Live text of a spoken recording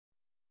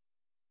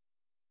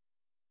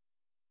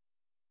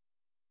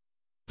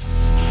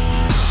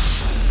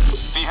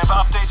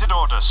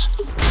us.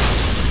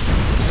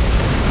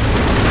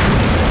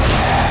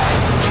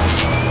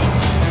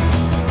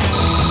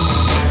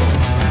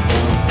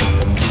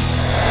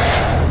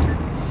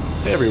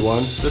 Hey everyone,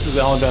 this is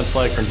Alan Van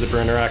Slyke from Zipper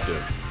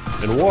Interactive.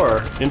 In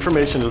war,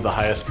 information is the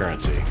highest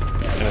currency.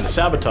 And in a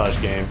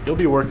sabotage game, you'll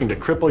be working to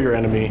cripple your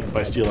enemy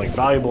by stealing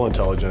valuable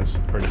intelligence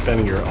or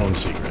defending your own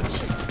secrets.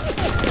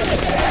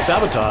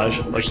 Sabotage,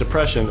 like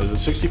Suppression, is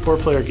a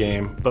 64-player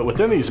game, but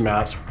within these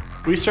maps,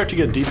 we start to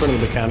get deeper into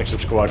the mechanics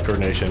of squad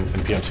coordination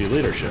and PMC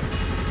leadership.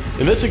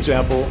 In this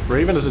example,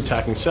 Raven is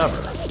attacking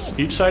Sever.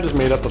 Each side is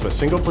made up of a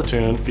single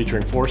platoon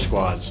featuring 4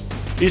 squads,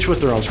 each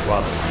with their own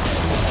squad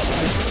leader.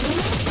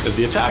 As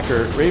the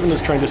attacker, Raven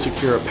is trying to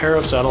secure a pair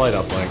of satellite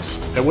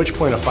uplinks, at which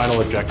point a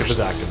final objective is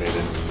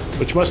activated,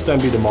 which must then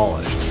be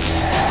demolished.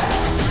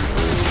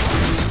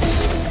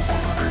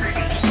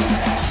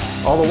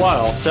 All the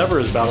while, Sever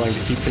is battling to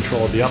keep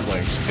control of the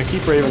uplinks and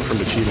keep Raven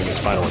from achieving his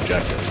final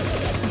objective.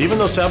 Even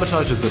though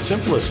Sabotage is the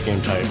simplest game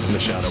type in the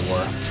Shadow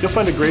War, you'll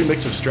find a great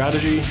mix of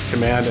strategy,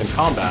 command, and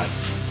combat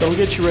that will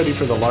get you ready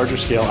for the larger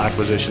scale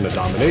acquisition and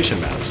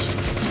domination maps.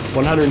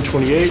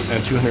 128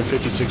 and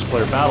 256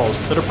 player battles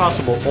that are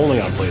possible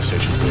only on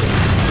PlayStation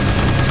 3.